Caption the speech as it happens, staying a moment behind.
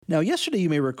Now, yesterday, you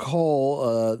may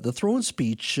recall the throne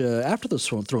speech. After the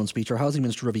throne speech, our Housing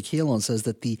Minister, Ravi Kahlon, says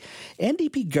that the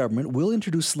NDP government will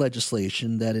introduce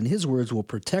legislation that, in his words, will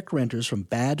protect renters from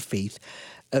bad faith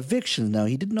evictions. Now,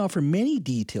 he didn't offer many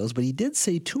details, but he did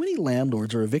say too many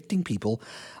landlords are evicting people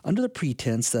under the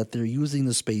pretense that they're using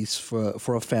the space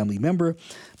for a family member,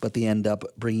 but they end up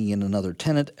bringing in another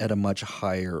tenant at a much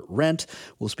higher rent.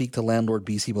 We'll speak to Landlord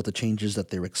BC about the changes that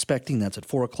they're expecting. That's at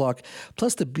 4 o'clock.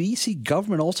 Plus, the BC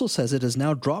government also says it has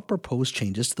now dropped proposed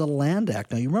changes to the Land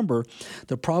Act. Now, you remember,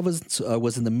 the province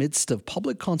was in the midst of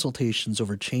public consultations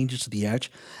over changes to the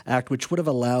Act, which would have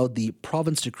allowed the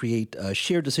province to create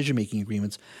shared decision-making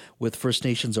agreements with First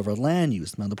Nations over land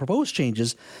use. Now, the proposed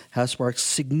changes have sparked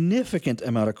significant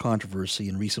amount of controversy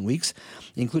in recent weeks,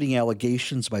 including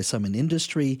allegations by some in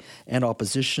industry and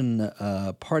opposition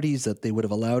parties that they would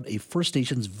have allowed a First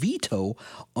Nations veto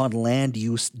on land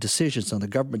use decisions. Now, the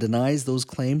government denies those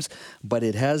claims, but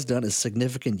it has done a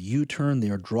significant U-turn.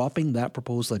 They are dropping that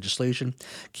proposed legislation.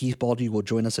 Keith Baldry will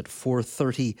join us at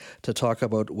 4:30 to talk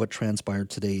about what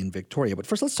transpired today in Victoria. But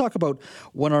first, let's talk about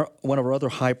one of our other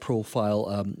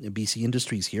high-profile BC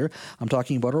industries here. I'm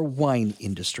talking about our wine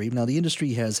industry. Now, the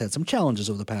industry has had some challenges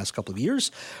over the past couple of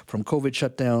years, from COVID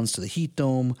shutdowns to the heat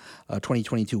dome,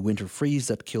 2022 winter freeze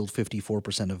that killed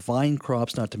 54% of vine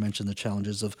crops, not to mention the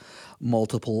challenges of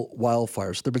multiple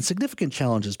wildfires. There have been significant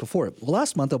challenges before it. Well,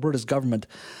 last month, Alberta's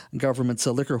government's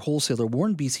liquor wholesaler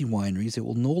warned BC wineries it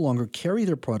will no longer carry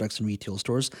their products in retail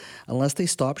stores unless they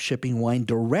stop shipping wine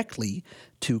directly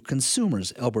to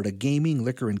consumers. Alberta Gaming,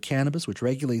 Liquor and Cannabis, which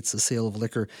regulates the sale of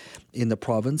liquor in the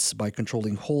province by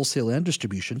controlling wholesale and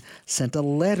distribution, sent a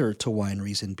letter to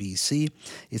wineries in BC.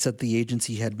 It said the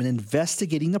agency had been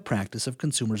investigating the practice of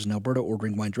consumers in Alberta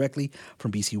ordering wine directly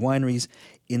from BC wineries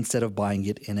instead of buying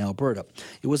it in Alberta.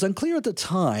 It was unclear at the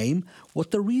time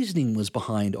what the reasoning was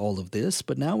behind all of this,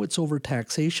 but now it's over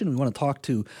taxation. We want to talk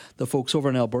to the folks over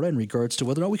in Alberta in regards to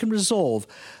whether or not we can resolve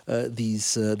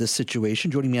this situation.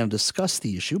 Joining me on to discuss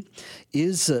the issue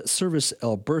is Service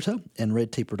Alberta and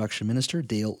Red Tape Reduction Minister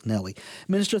Dale Nelly.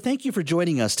 Minister, thank you for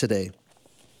joining us today.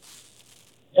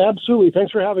 Absolutely.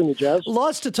 Thanks for having me, Jazz.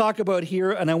 Lots to talk about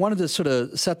here, and I wanted to sort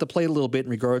of set the plate a little bit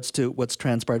in regards to what's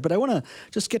transpired. But I want to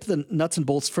just get to the nuts and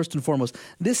bolts first and foremost.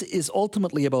 This is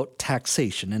ultimately about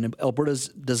taxation and Alberta's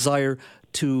desire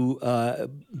to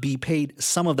be paid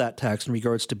some of that tax in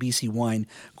regards to BC wine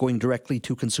going directly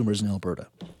to consumers in Alberta.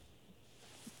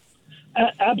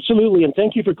 Absolutely, and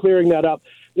thank you for clearing that up.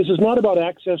 This is not about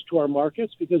access to our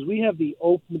markets because we have the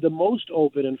most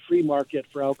open and free market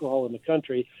for alcohol in the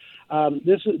country.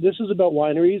 This is about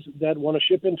wineries that want to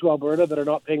ship into Alberta that are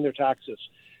not paying their taxes,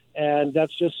 and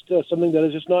that's just something that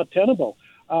is just not tenable.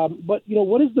 But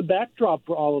what is the backdrop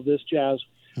for all of this, Jazz?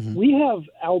 Mm-hmm. We have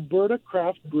Alberta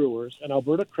craft brewers and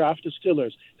Alberta craft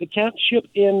distillers that can't ship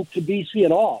into BC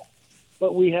at all,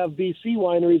 but we have BC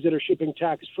wineries that are shipping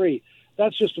tax-free.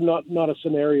 That's just not a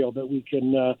scenario that we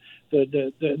can that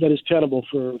is tenable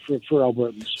for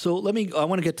Albertans. So I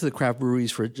want to get to the craft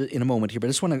breweries in a moment here, but I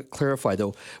just want to clarify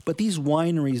though. But these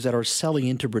wineries that are selling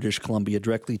into British Columbia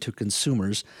directly to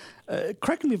consumers,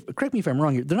 correct me if I'm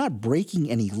wrong here, they're not breaking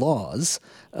any laws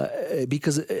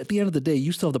because at the end of the day,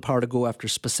 you still have the power to go after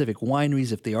specific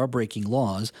wineries if they are breaking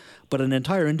laws. But an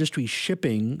entire industry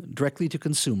shipping directly to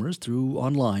consumers through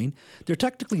online, they're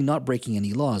technically not breaking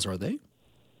any laws, are they?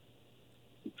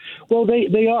 Well,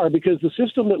 they are, because the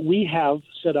system that we have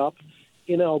set up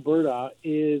in Alberta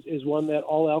is one that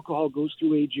all alcohol goes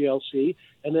through AGLC,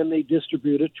 and then they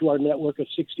distribute it to our network of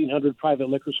 1,600 private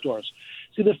liquor stores.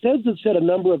 See, the feds had said a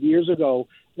number of years ago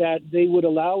that they would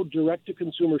allow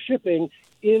direct-to-consumer shipping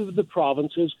if the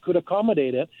provinces could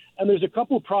accommodate it, and there's a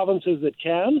couple of provinces that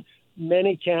can,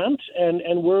 many can't,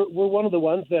 and we're one of the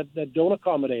ones that don't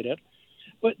accommodate it.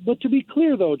 But to be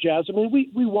clear, though, Jazz, I mean,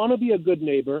 we want to be a good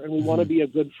neighbor and we want to be a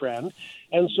good friend.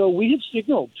 And so we have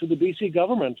signaled to the BC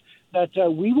government that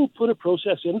we will put a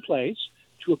process in place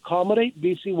to accommodate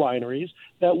BC wineries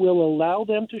that will allow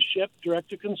them to ship direct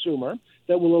to consumer,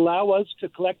 that will allow us to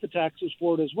collect the taxes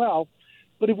for it as well.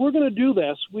 But if we're going to do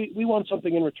this, we want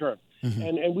something in return. Mm-hmm.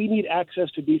 And we need access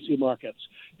to BC markets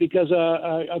because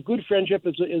a good friendship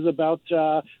is about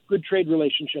good trade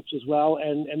relationships as well,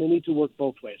 and they need to work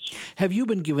both ways. Have you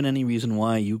been given any reason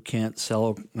why you can't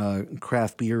sell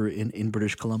craft beer in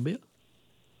British Columbia?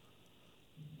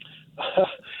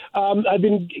 I've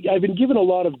been given a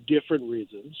lot of different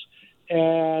reasons,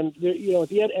 and at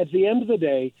the end of the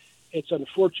day, it's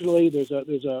unfortunately there's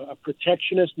a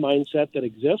protectionist mindset that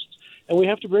exists. And we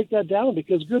have to break that down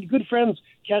because good friends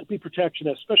can't be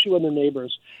protectionist, especially when they're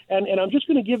neighbors. And I'm just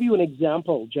going to give you an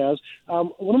example, Jazz.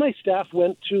 One of my staff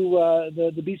went to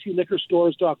the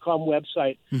BCLiquorStores.com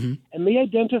website, and they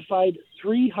identified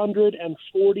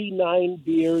 349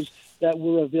 beers that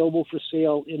were available for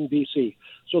sale in BC.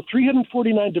 So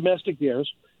 349 domestic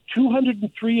beers,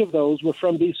 203 of those were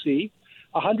from BC,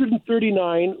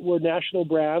 139 were national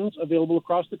brands available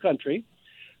across the country,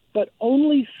 but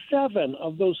only 7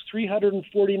 of those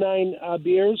 349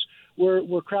 beers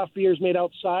were craft beers made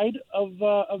outside of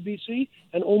BC,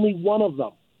 and only 1 of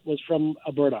them was from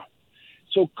Alberta.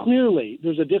 So clearly,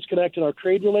 there's a disconnect in our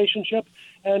trade relationship,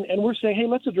 and we're saying, hey,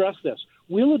 let's address this.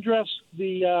 We'll address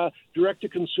the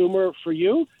direct-to-consumer for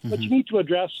you, but you need to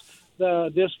address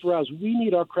this for us. We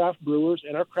need our craft brewers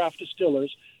and our craft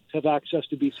distillers to have access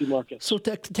to BC markets. So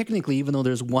technically, even though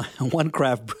there's one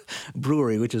craft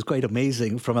brewery, which is quite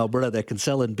amazing, from Alberta that can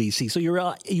sell in BC, so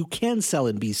you can sell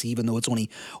in BC even though it's only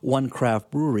one craft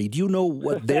brewery. Do you know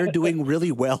what they're doing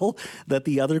really well that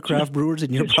the other craft brewers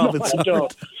in your province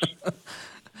aren't?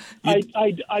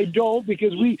 I don't,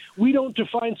 because we don't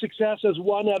define success as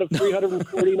 1 out of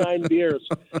 349 beers.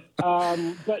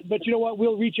 But you know what?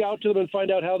 We'll reach out to them and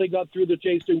find out how they got through the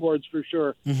tasting boards for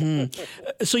sure.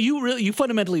 So you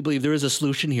fundamentally believe there is a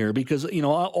solution here, because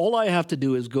all I have to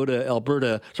do is go to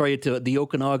to the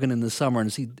Okanagan in the summer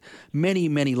and see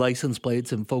many license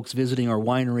plates and folks visiting our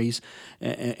wineries,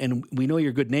 and we know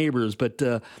you're good neighbors, but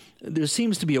there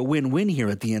seems to be a win-win here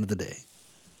at the end of the day.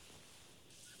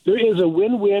 There is a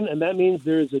win-win, and that means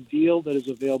there is a deal that is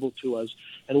available to us.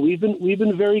 And we've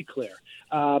been very clear.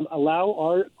 Allow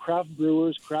our craft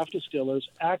brewers, craft distillers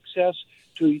access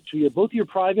to both your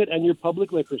private and your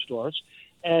public liquor stores,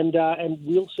 and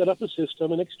we'll set up a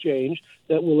system, an exchange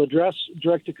that will address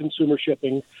direct-to-consumer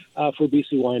shipping for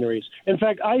BC wineries. In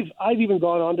fact, I've even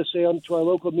gone on to say to our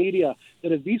local media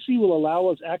that if BC will allow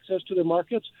us access to their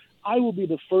markets, I will be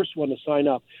the first one to sign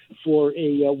up for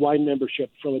a wine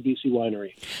membership from a BC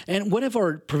winery. And what if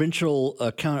our provincial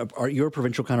your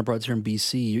provincial counterparts here in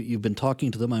BC, you've been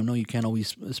talking to them? I know you can't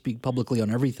always speak publicly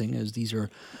on everything, as these are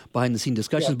behind-the-scene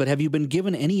discussions, but have you been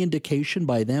given any indication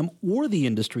by them or the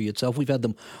industry itself? We've had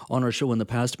them on our show in the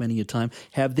past many a time.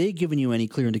 Have they given you any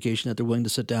clear indication that they're willing to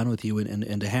sit down with you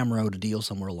and to hammer out a deal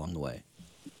somewhere along the way?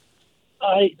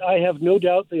 I have no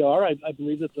doubt they are. I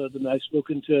believe that I've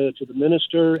spoken to the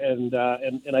minister, and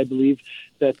I believe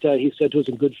that he said to us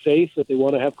in good faith that they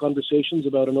want to have conversations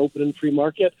about an open and free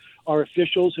market. Our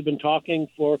officials have been talking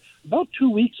for about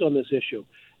 2 weeks on this issue,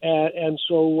 and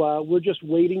so we're just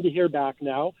waiting to hear back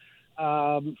now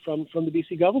from the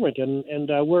BC government, and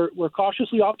we're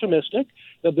cautiously optimistic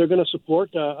that they're going to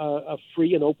support a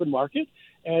free and open market,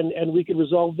 and we can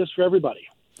resolve this for everybody.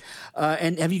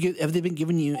 And have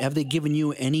they given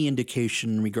you any indication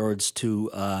in regards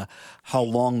to how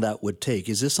long that would take?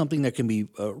 Is this something that can be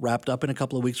wrapped up in a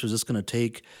couple of weeks, or is this going to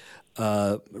take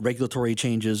regulatory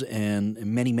changes and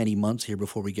many months here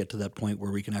before we get to that point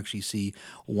where we can actually see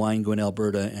wine going to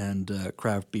Alberta and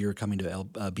craft beer coming to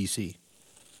BC?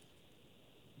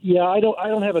 Yeah, I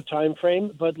don't have a time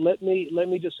frame, but let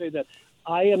me just say that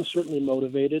I am certainly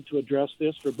motivated to address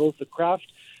this for both the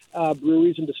craft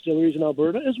breweries and distilleries in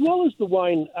Alberta, as well as the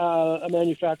wine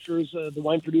manufacturers, the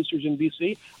wine producers in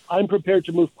BC. I'm prepared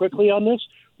to move quickly on this.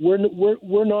 We're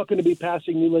not going to be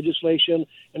passing new legislation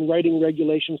and writing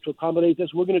regulations to accommodate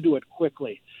this. We're going to do it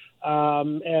quickly.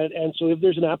 And so if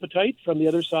there's an appetite from the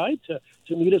other side to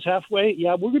meet us halfway,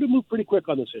 yeah, we're going to move pretty quick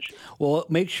on this issue. Well,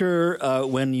 make sure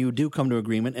when you do come to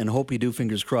agreement, and hope you do,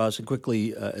 fingers crossed, as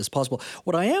quickly as possible.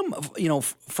 What I am,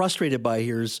 frustrated by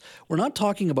here is we're not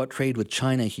talking about trade with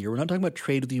China here. We're not talking about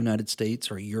trade with the United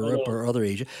States or Europe or other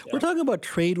Asia. Yeah. We're talking about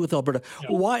trade with Alberta.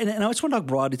 Yeah. Why? And I just want to talk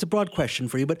broad. It's a broad question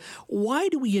for you, but why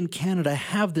do we in Canada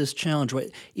have this challenge?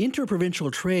 Right?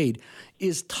 Interprovincial trade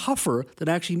is tougher than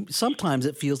actually sometimes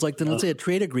it feels like than, let's say, a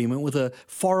trade agreement with a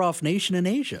far-off nation in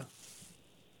Asia.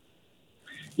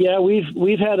 Yeah,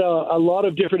 we've had a lot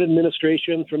of different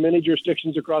administrations from many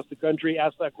jurisdictions across the country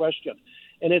ask that question.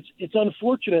 And it's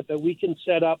unfortunate that we can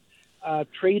set up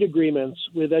trade agreements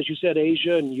with, as you said,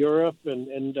 Asia and Europe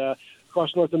and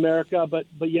across North America,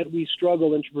 but yet we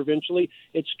struggle interprovincially.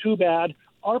 It's too bad.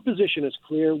 Our position is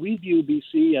clear. We view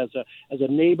BC as a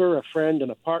neighbor, a friend,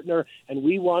 and a partner, and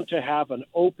we want to have an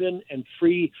open and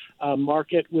free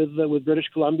market with British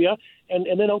Columbia, and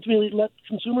then ultimately let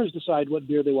consumers decide what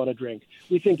beer they want to drink.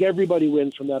 We think everybody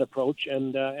wins from that approach,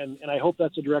 and I hope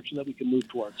that's a direction that we can move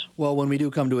towards. Well, when we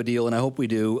do come to a deal, and I hope we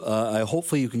do,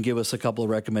 hopefully you can give us a couple of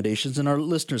recommendations, and our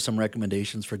listeners some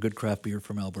recommendations for good craft beer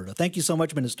from Alberta. Thank you so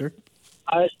much, Minister.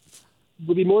 I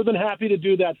would be more than happy to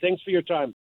do that. Thanks for your time.